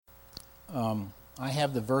I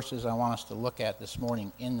have the verses I want us to look at this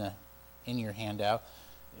morning in your handout.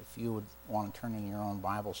 If you would want to turn in your own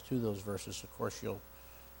Bibles to those verses, of course you'll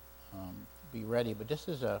be ready. But just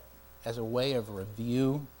as a way of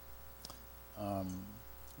review,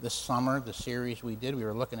 this summer, the series we did, we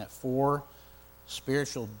were looking at 4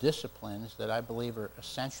 spiritual disciplines that I believe are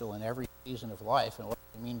essential in every season of life. And what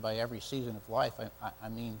I mean by every season of life, I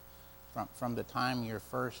mean from the time you're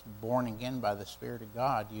first born again by the Spirit of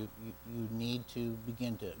God, you need to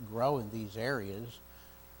begin to grow in these areas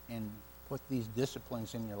and put these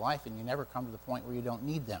disciplines in your life, and you never come to the point where you don't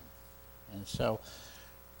need them. And so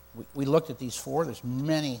we looked at these 4. There's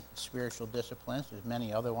many spiritual disciplines. There's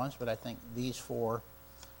many other ones, but I think these 4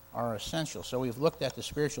 are essential. So we've looked at the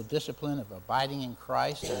spiritual discipline of abiding in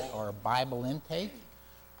Christ or Bible intake.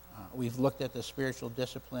 We've looked at the spiritual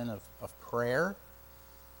discipline of prayer.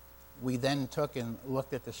 We then took and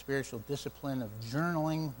looked at the spiritual discipline of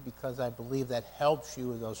journaling, because I believe that helps you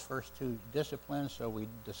with those first 2 disciplines. So we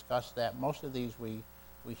discussed that. Most of these we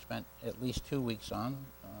spent at least 2 weeks on,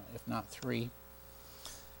 if not 3.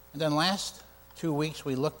 And then last 2 weeks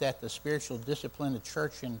we looked at the spiritual discipline of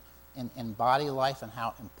church and body life, and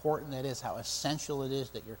how important it is, how essential it is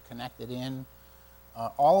that you're connected in.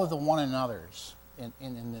 All of the one another's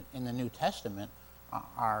in the New Testament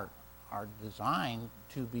are designed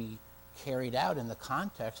to be carried out in the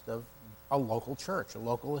context of a local church, a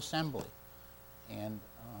local assembly, and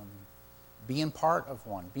being part of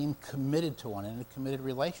one, being committed to one, and a committed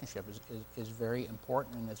relationship is very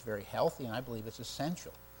important, and it's very healthy, and I believe it's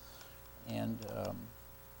essential. And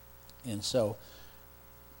so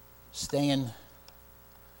staying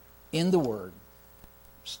in the Word,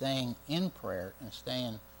 staying in prayer, and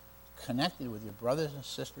staying connected with your brothers and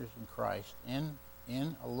sisters in Christ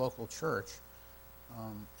in a local church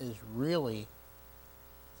is really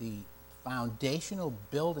the foundational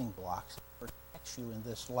building blocks that protects you in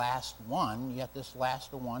this last one. Yet this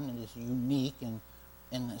last one is unique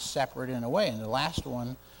and separate in a way. And the last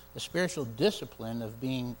one, the spiritual discipline of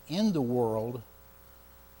being in the world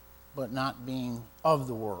but not being of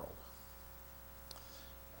the world.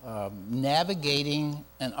 Navigating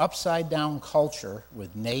an upside-down culture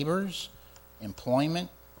with neighbors, employment,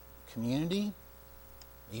 community,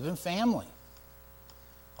 even family.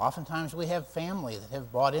 Oftentimes we have family that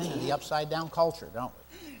have bought into the upside-down culture, don't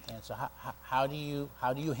we? And so how do you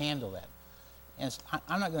handle that? And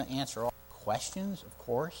I'm not going to answer all questions, of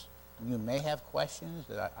course. You may have questions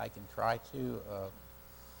that I can try to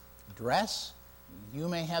address. You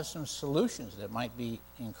may have some solutions that might be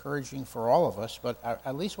encouraging for all of us, but I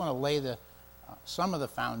at least want to lay some of the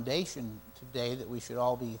foundation today that we should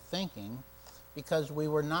all be thinking, because we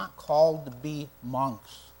were not called to be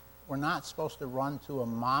monks. We're not supposed to run to a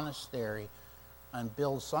monastery and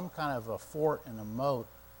build some kind of a fort and a moat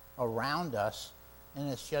around us, and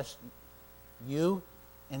it's just you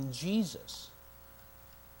and Jesus.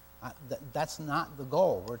 That's not the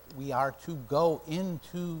goal. We are to go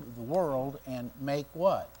into the world and make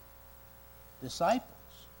what? Disciples.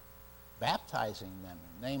 Baptizing them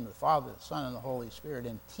in the name of the Father, the Son, and the Holy Spirit,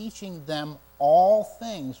 and teaching them all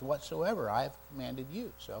things whatsoever I have commanded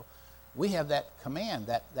you. So we have that command,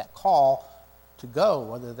 that call to go,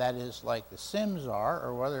 whether that is like the Sims are,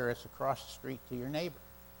 or whether it's across the street to your neighbor,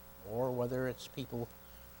 or whether it's people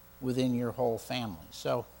within your whole family.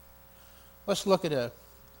 So let's look at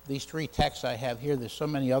these 3 texts I have here. There's so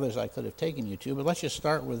many others I could have taken you to, but let's just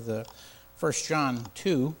start with 1 John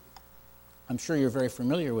 2. I'm sure you're very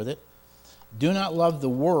familiar with it. Do not love the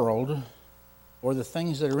world or the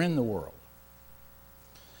things that are in the world.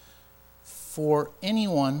 For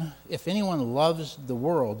if anyone loves the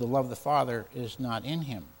world, the love of the Father is not in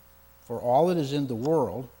him. For all that is in the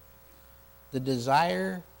world, the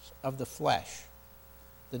desires of the flesh,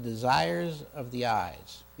 the desires of the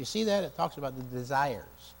eyes. You see that? It talks about the desires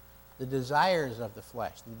of the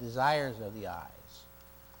flesh, the desires of the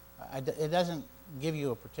eyes. It doesn't give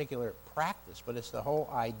you a particular practice, but it's the whole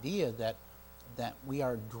idea that we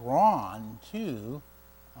are drawn to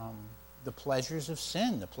the pleasures of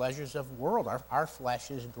sin, the pleasures of the world. Our flesh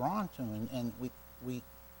is drawn to, and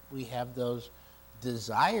we have those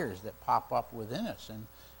desires that pop up within us,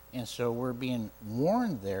 and so we're being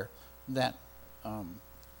warned there that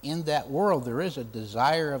in that world there is a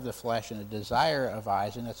desire of the flesh and a desire of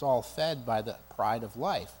eyes, and it's all fed by the pride of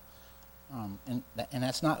life, and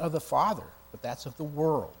that's not of the Father, but that's of the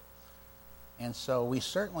world. And so we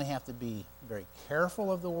certainly have to be very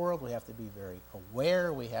careful of the world. We have to be very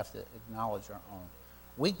aware. We have to acknowledge our own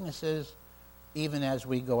weaknesses, even as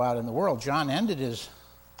we go out in the world. John ended his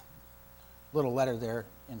little letter there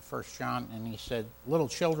in 1 John, and he said, little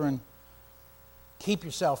children, keep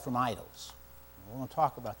yourself from idols. We're going to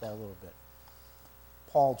talk about that a little bit.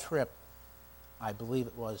 Paul Tripp, I believe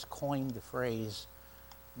it was, coined the phrase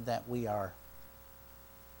that we are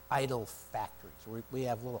idol factories. We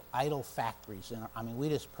have little idol factories. We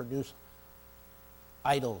just produce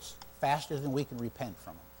idols faster than we can repent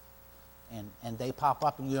from them. And they pop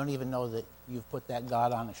up, and you don't even know that you've put that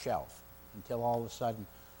God on a shelf until all of a sudden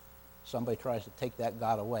somebody tries to take that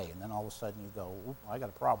God away. And then all of a sudden you go, I got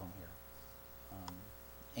a problem here.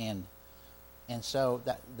 And so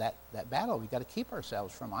that battle, we've got to keep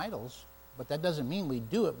ourselves from idols, but that doesn't mean we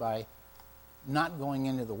do it by not going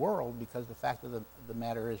into the world, because the fact of the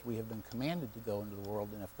matter is we have been commanded to go into the world,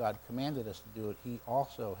 and if God commanded us to do it, he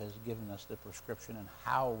also has given us the prescription on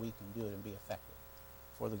how we can do it and be effective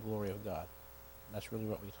for the glory of God. And that's really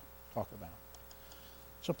what we talk about.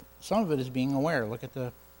 So some of it is being aware. Look at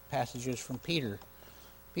the passages from Peter.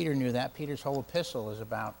 Peter knew that. Peter's whole epistle is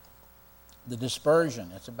about the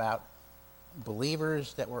dispersion. It's about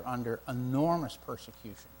believers that were under enormous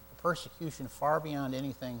persecution, a persecution far beyond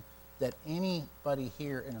anything that anybody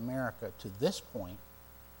here in America to this point,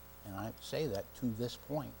 and I say that to this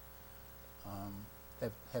point,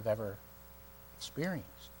 have ever experienced.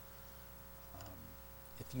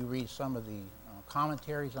 If you read some of the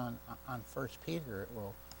commentaries on 1 Peter, it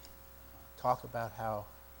will talk about how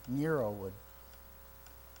Nero would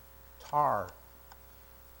tar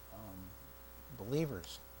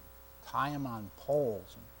believers, tie them on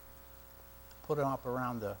poles, and put them up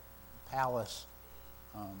around the palace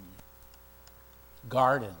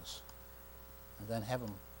gardens, and then have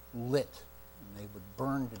them lit, and they would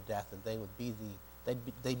burn to death, and they would be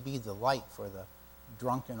they'd be the light for the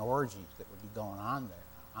drunken orgies that would be going on there.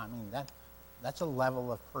 That's a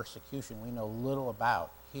level of persecution we know little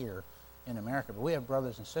about here in America, but we have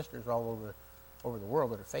brothers and sisters all over the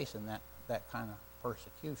world that are facing that kind of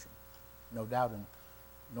persecution. No doubt in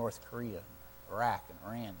North Korea, Iraq, and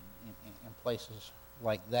Iran, and places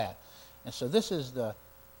like that. And so this is the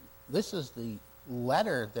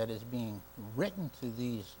letter that is being written to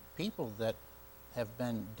these people that have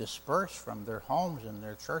been dispersed from their homes and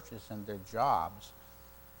their churches and their jobs.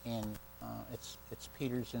 And it's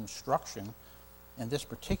Peter's instruction. And this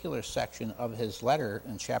particular section of his letter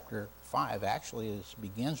in chapter 5 actually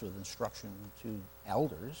begins with instruction to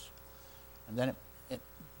elders. And then it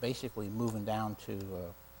basically moving down to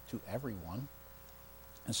everyone.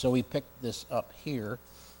 And so we picked this up here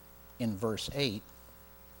in verse 8.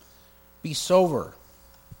 Be sober.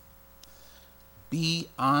 Be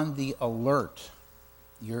on the alert.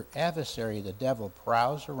 Your adversary, the devil,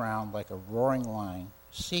 prowls around like a roaring lion,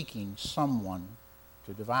 seeking someone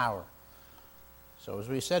to devour. So as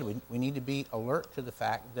we said, we need to be alert to the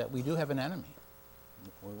fact that we do have an enemy.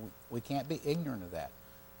 We can't be ignorant of that.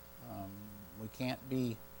 We can't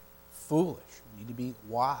be foolish. We need to be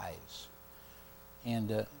wise.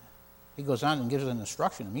 And he goes on and gives an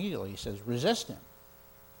instruction immediately. He says, resist him.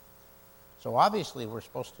 So obviously we're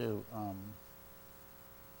supposed to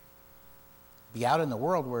be out in the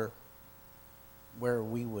world where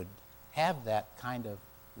we would have that kind of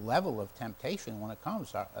level of temptation when it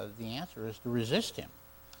comes. The answer is to resist him.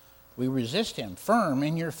 We resist him firm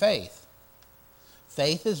in your faith.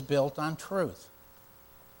 Faith is built on truth.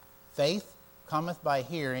 Faith cometh by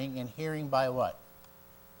hearing, and hearing by what?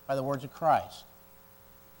 By the words of Christ.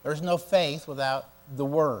 There's no faith without the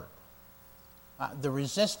word. The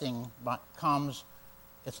resisting comes.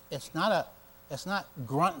 It's not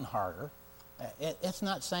grunting harder. It's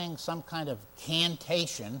not saying some kind of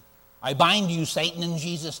cantation. I bind you, Satan, in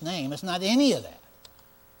Jesus' name. It's not any of that.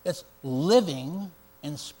 It's living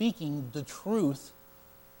and speaking the truth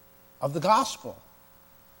of the gospel.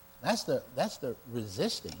 That's the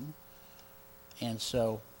resisting. And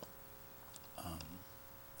so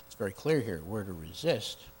it's very clear here. We're to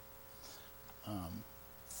resist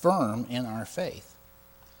firm in our faith.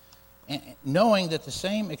 And knowing that the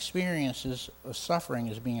same experiences of suffering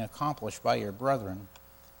is being accomplished by your brethren. Do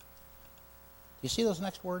you see those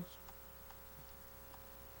next words?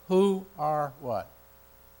 Who are what?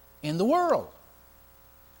 In the world.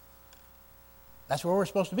 That's where we're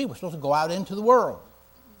supposed to be. We're supposed to go out into the world.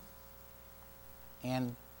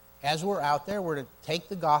 And as we're out there, we're to take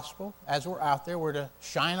the gospel. As we're out there, we're to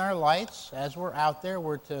shine our lights. As we're out there,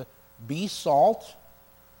 we're to be salt.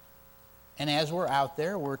 And as we're out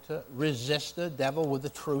there, we're to resist the devil with the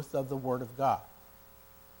truth of the Word of God.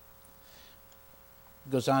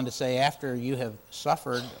 It goes on to say, after you have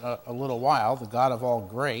suffered a little while, the God of all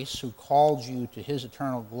grace, who called you to his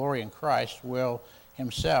eternal glory in Christ, will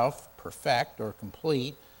himself perfect or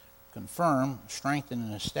complete, confirm, strengthen,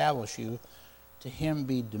 and establish you. To him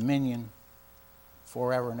be dominion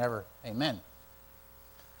forever and ever. Amen.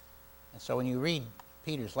 And so when you read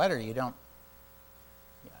Peter's letter, you don't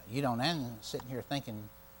end sitting here thinking,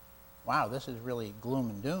 wow, this is really gloom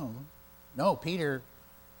and doom. No, Peter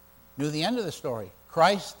knew the end of the story.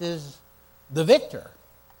 Christ is the victor.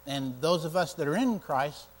 And those of us that are in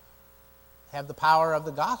Christ have the power of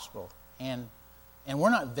the gospel. And we're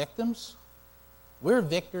not victims. We're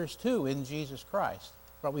victors too in Jesus Christ.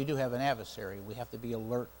 But we do have an adversary. We have to be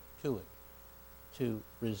alert to it, to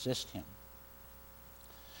resist him.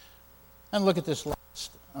 And look at this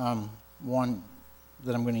last one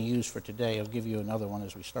that I'm going to use for today. I'll give you another one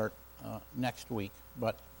as we start next week.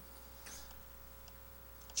 But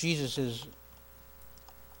Jesus is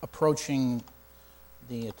approaching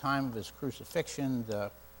the time of his crucifixion,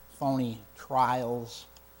 the phony trials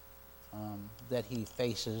that he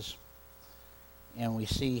faces. And we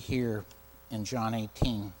see here in John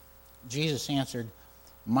 18, Jesus answered,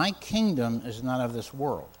 "My kingdom is not of this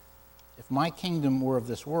world. If my kingdom were of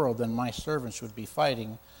this world, then my servants would be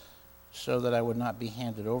fighting so that I would not be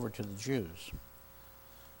handed over to the Jews.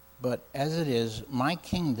 But as it is, my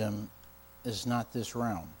kingdom is not this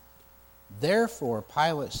realm." Therefore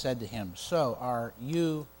Pilate said to him, "So are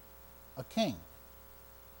you a king?"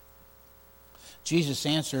 Jesus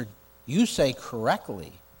answered, "You say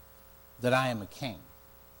correctly that I am a king.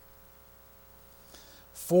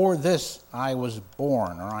 For this I was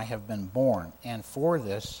born, or I have been born, and for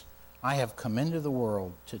this I have come into the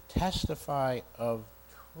world, to testify of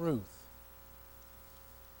truth."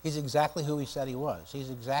 He's exactly who he said he was. He's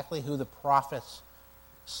exactly who the prophets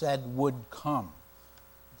said would come.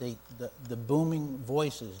 The booming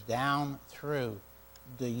voices down through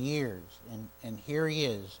the years. And here he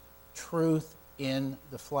is, truth in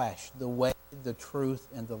the flesh, the way, the truth,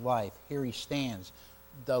 and the life. Here he stands,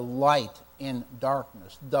 the light in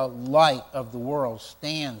darkness. The light of the world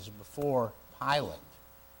stands before Pilate.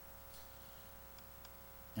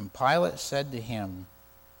 And Pilate said to him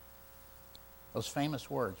those famous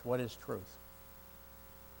words, "What is truth?"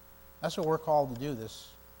 That's what we're called to do this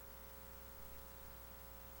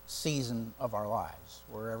season of our lives,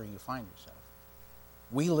 wherever you find yourself.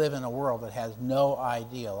 We live in a world that has no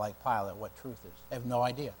idea, like Pilate, what truth is. They have no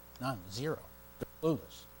idea. None. Zero. They're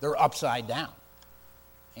clueless. They're upside down.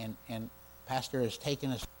 And Pastor has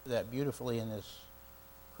taken us through that beautifully in this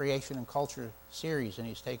Creation and Culture series, and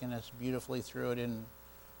he's taken us beautifully through it in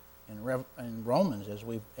Romans as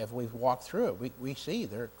we've walked through it. We see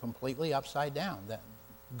they're completely upside down. That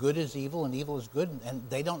good is evil and evil is good, and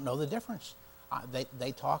they don't know the difference.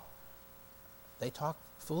 They talk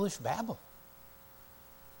foolish babble.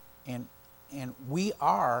 And we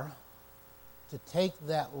are to take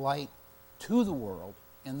that light to the world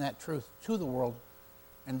and that truth to the world,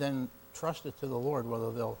 and then trust it to the Lord,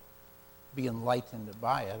 whether they'll be enlightened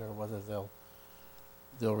by it or whether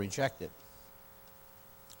they'll reject it.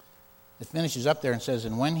 It finishes up there and says,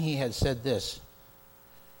 "And when he had said this,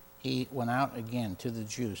 he went out again to the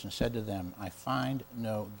Jews and said to them, I find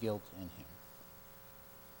no guilt in him."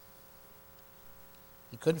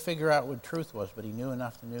 He couldn't figure out what truth was, but he knew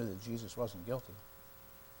enough to know that Jesus wasn't guilty.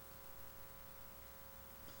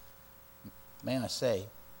 May I say,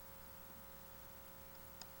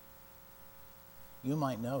 you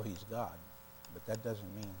might know he's God, but that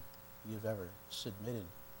doesn't mean you've ever submitted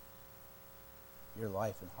your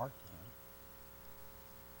life and heart to him.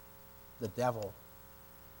 The devil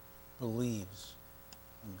believes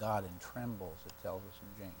in God and trembles, it tells us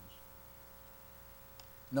in James.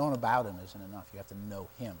 Knowing about him isn't enough. You have to know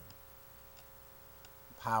him.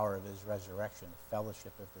 The power of his resurrection, the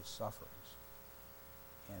fellowship of his sufferings.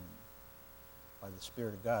 And by the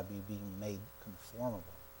Spirit of God, being made conformable.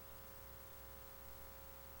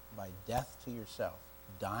 By death to yourself,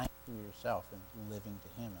 dying to yourself, and living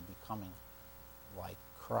to him and becoming like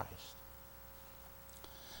Christ.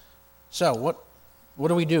 So, what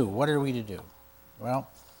do we do? What are we to do? Well,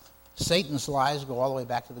 Satan's lies go all the way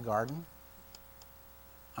back to the garden.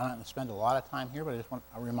 I'm not going to spend a lot of time here, but I just want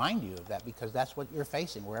to remind you of that because that's what you're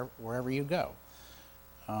facing wherever you go.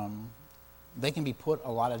 They can be put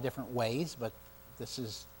a lot of different ways, but this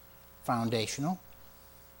is foundational.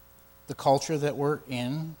 The culture that we're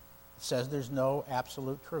in says there's no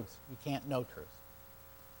absolute truth. You can't know truth.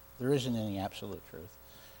 There isn't any absolute truth.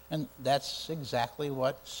 And that's exactly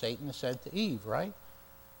what Satan said to Eve, right?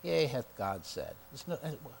 Yea, hath God said.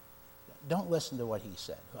 Don't listen to what he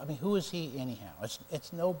said. I mean, who is he anyhow?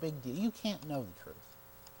 It's no big deal. You can't know the truth.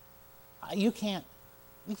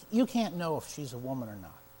 You can't know if she's a woman or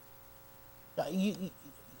not.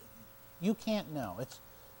 You can't know.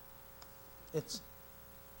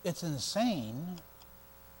 It's insane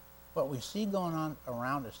what we see going on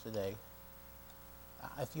around us today.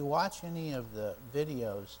 If you watch any of the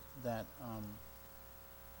videos that,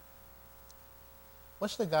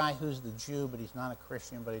 what's the guy who's the Jew, but he's not a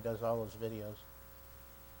Christian, but he does all those videos?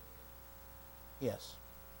 Yes.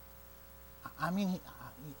 I mean,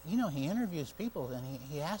 he interviews people, and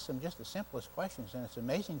he asks them just the simplest questions, and it's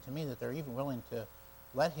amazing to me that they're even willing to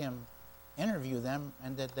let him interview them,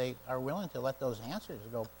 and that they are willing to let those answers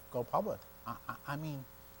go public. I mean,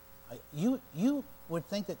 you would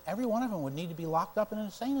think that every one of them would need to be locked up in an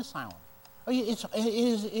insane asylum.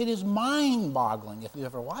 It is mind-boggling. If you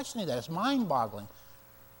ever watched any of that, it's mind-boggling,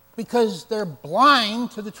 because they're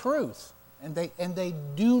blind to the truth, and they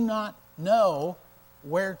do not know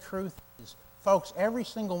where truth is. Folks, every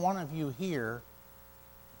single one of you here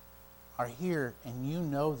are here, and you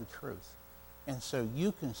know the truth. And so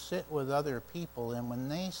you can sit with other people, and when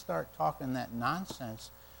they start talking that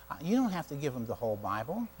nonsense, you don't have to give them the whole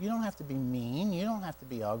Bible. You don't have to be mean. You don't have to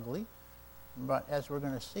be ugly. But as we're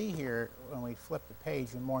going to see here when we flip the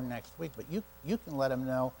page, and more next week, but you can let them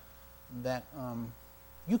know that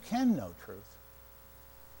you can know truth.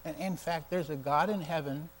 And in fact, there's a God in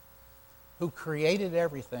heaven who created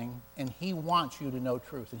everything, and he wants you to know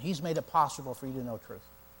truth, and he's made it possible for you to know truth.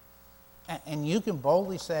 And you can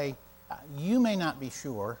boldly say, you may not be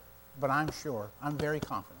sure, but I'm sure. I'm very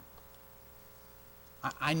confident.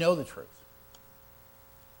 I know the truth.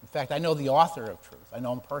 In fact, I know the author of truth. I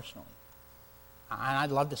know him personally. And I'd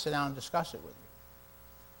love to sit down and discuss it with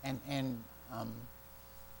you. And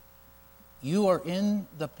you are in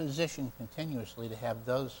the position continuously to have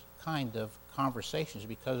those kind of conversations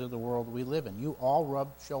because of the world we live in. You all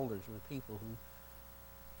rub shoulders with people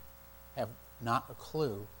who have not a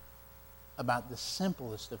clue about the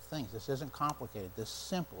simplest of things. This isn't complicated. The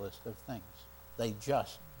simplest of things. They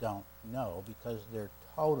just don't know because they're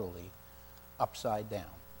totally upside down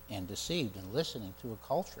and deceived and listening to a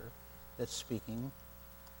culture that's speaking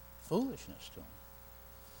foolishness to them.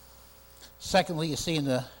 Secondly, you see in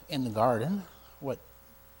the garden what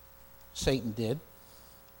Satan did.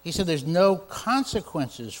 He said there's no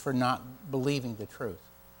consequences for not believing the truth.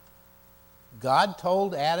 God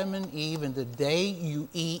told Adam and Eve, and the day you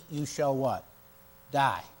eat, you shall what?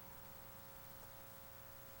 Die.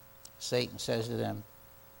 Satan says to them,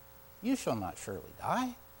 you shall not surely die.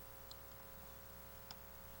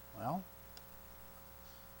 Well,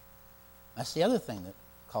 that's the other thing that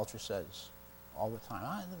culture says all the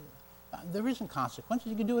time. There isn't consequences.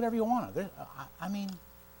 You can do whatever you want.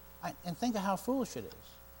 And think of how foolish it is.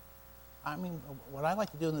 I mean, what I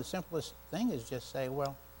like to do in the simplest thing is just say,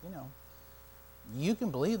 well, you can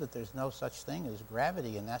believe that there's no such thing as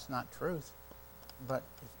gravity, and that's not truth. But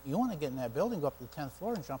if you want to get in that building, go up to the 10th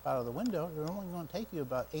floor and jump out of the window, it's only going to take you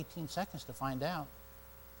about 18 seconds to find out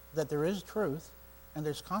that there is truth and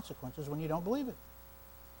there's consequences when you don't believe it.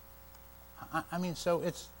 I mean, so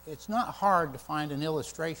it's not hard to find an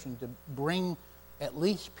illustration to bring at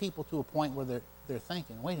least people to a point where they're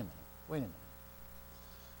thinking, wait a minute.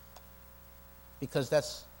 Because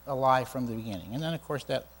that's a lie from the beginning. And then, of course,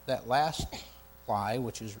 that last lie,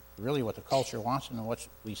 which is really what the culture wants and what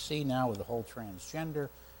we see now with the whole transgender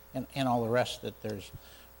and all the rest, that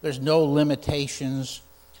there's no limitations.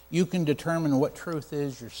 You can determine what truth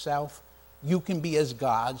is yourself. You can be as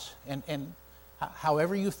gods. And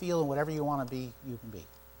however you feel and whatever you want to be, you can be.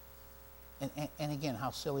 And again, how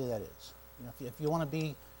silly that is. If you want to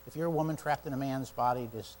be, if you're a woman trapped in a man's body,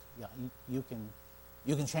 just you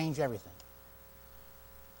can change everything.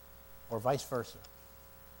 Or vice versa.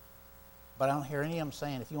 But I don't hear any of them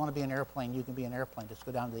saying, if you want to be an airplane, you can be an airplane. Just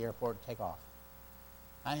go down to the airport and take off.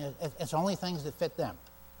 It's only things that fit them.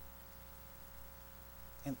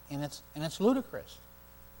 And it's ludicrous.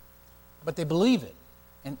 But they believe it.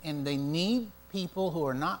 And they need people who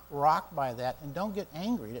are not rocked by that and don't get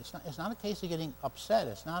angry. It's not a case of getting upset.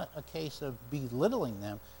 It's not a case of belittling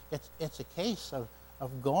them. It's a case of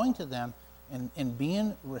going to them and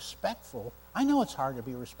being respectful. I know it's hard to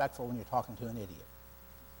be respectful when you're talking to an idiot.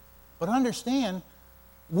 But understand,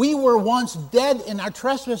 we were once dead in our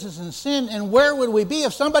trespasses and sin, and where would we be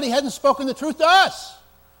if somebody hadn't spoken the truth to us?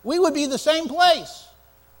 We would be the same place.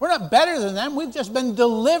 We're not better than them. We've just been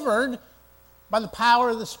delivered by the power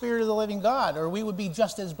of the Spirit of the living God, or we would be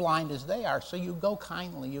just as blind as they are. So you go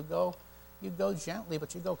kindly, you go gently,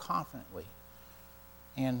 but you go confidently.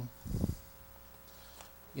 And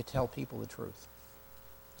you tell people the truth.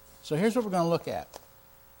 So here's what we're going to look at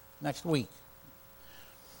next week.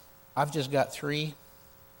 I've just got 4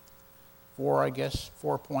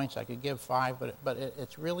 points. I could give 5, but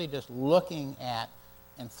it's really just looking at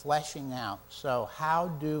and fleshing out. So how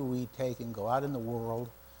do we take and go out in the world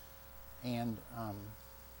and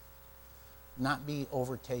not be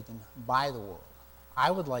overtaken by the world?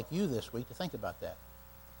 I would like you this week to think about that.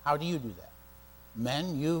 How do you do that?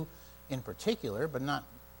 Men, you in particular, but not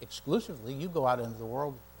exclusively, you go out into the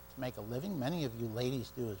world to make a living. Many of you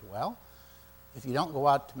ladies do as well. If you don't go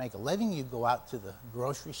out to make a living, you go out to the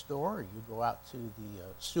grocery store, or you go out to the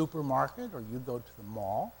supermarket, or you go to the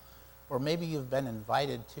mall, or maybe you've been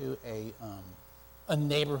invited to a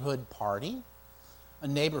neighborhood party, a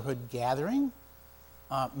neighborhood gathering.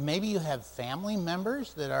 Maybe you have family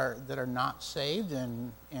members that are not saved,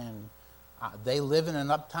 and they live in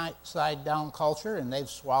an upside down culture, and they've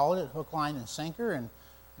swallowed it hook, line, and sinker, and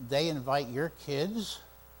they invite your kids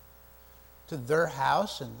to their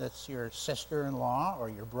house, and that's your sister-in-law or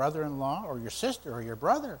your brother-in-law or your sister or your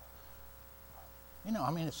brother.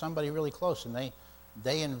 It's somebody really close, and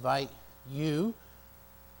they invite you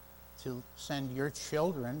to send your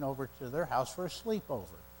children over to their house for a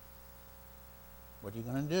sleepover. What are you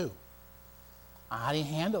going to do? How do you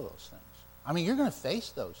handle those things? You're going to face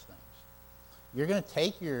those things. You're going to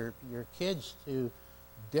take your kids to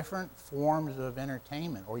different forms of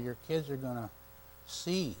entertainment, or your kids are going to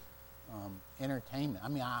see entertainment.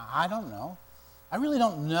 I don't know. I really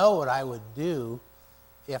don't know what I would do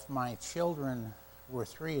if my children were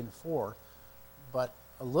 3 and 4, but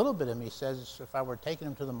a little bit of me says if I were taking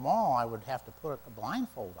them to the mall, I would have to put a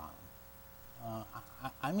blindfold on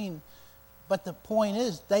them. But the point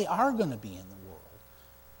is, they are going to be in the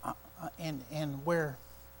world. And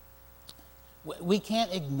we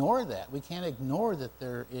can't ignore that. We can't ignore that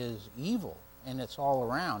there is evil, and it's all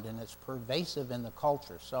around, and it's pervasive in the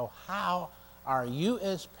culture. So how are you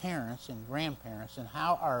as parents and grandparents, and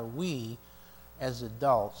how are we as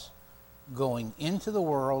adults going into the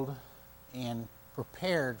world and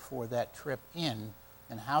prepared for that trip in,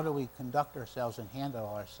 and how do we conduct ourselves and handle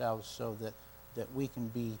ourselves so that we can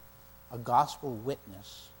be a gospel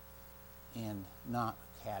witness and not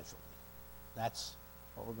a casualty? That's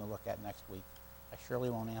what we're going to look at next week. I surely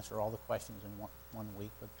won't answer all the questions in one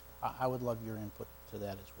week, but I would love your input to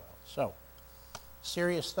that as well. So,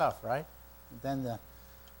 serious stuff, right? Then the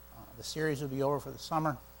series will be over for the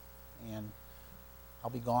summer, and I'll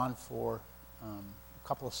be gone for a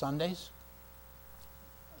couple of Sundays.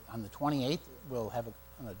 On the 28th, we'll have an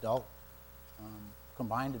adult,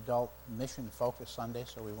 combined adult mission focus Sunday,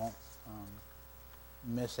 so we won't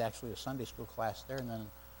miss actually a Sunday school class there, and then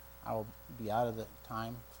I'll be out of the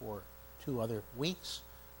time for 2 other weeks.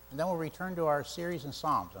 And then we'll return to our series in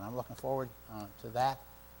Psalms, and I'm looking forward to that.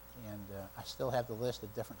 And I still have the list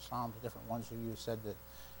of different Psalms, different ones of you said that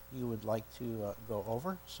you would like to go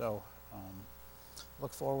over. So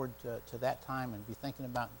look forward to that time and be thinking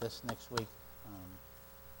about this next week.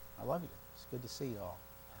 I love you. It's good to see you all.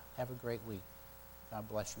 Have a great week. God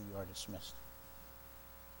bless you. You are dismissed.